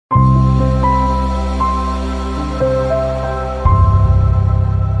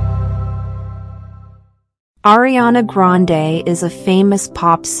Ariana Grande is a famous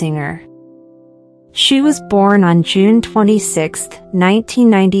pop singer. She was born on June 26,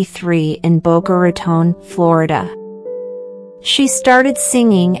 1993 in Boca Raton, Florida. She started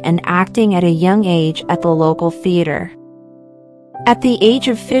singing and acting at a young age at the local theater. At the age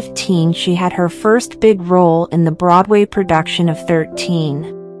of 15, she had her first big role in the Broadway production of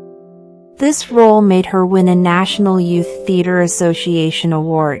 13. This role made her win a National Youth Theater Association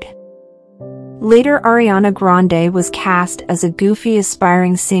award. Later, Ariana Grande was cast as a goofy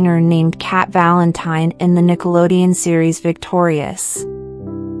aspiring singer named 𝗬𝗢𝗨𝗥 in the Nickelodeon series Victorious.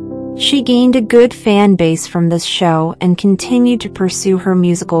 She gained a good fan base from this show and continued to pursue her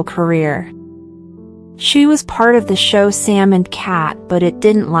musical career. She was part of the show Sam and Cat, but it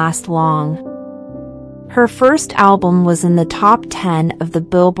didn't last long. Her first album was in the top 10 of the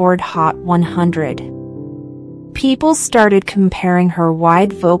Billboard Hot 100. People started comparing her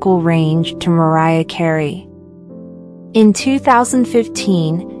wide vocal range to Mariah Carey. In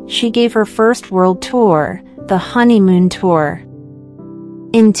 2015, she gave her first world tour, the Honeymoon Tour.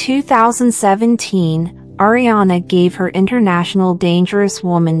 In 2017, Ariana gave her international Dangerous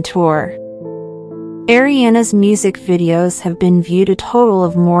Woman Tour. Ariana's music videos have been viewed a total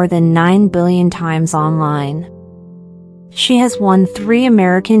of more than 9 billion times online. She has won 3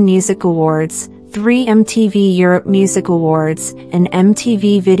 American Music Awards, 3 MTV Europe Music Awards, an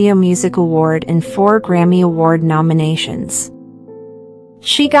MTV Video Music Award, and 4 Grammy Award nominations.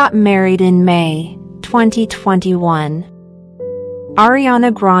 She got married in May 2021.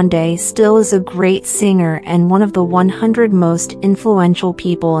 Ariana Grande still is a great singer and one of the 100 most influential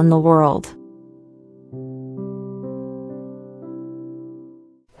people in the world.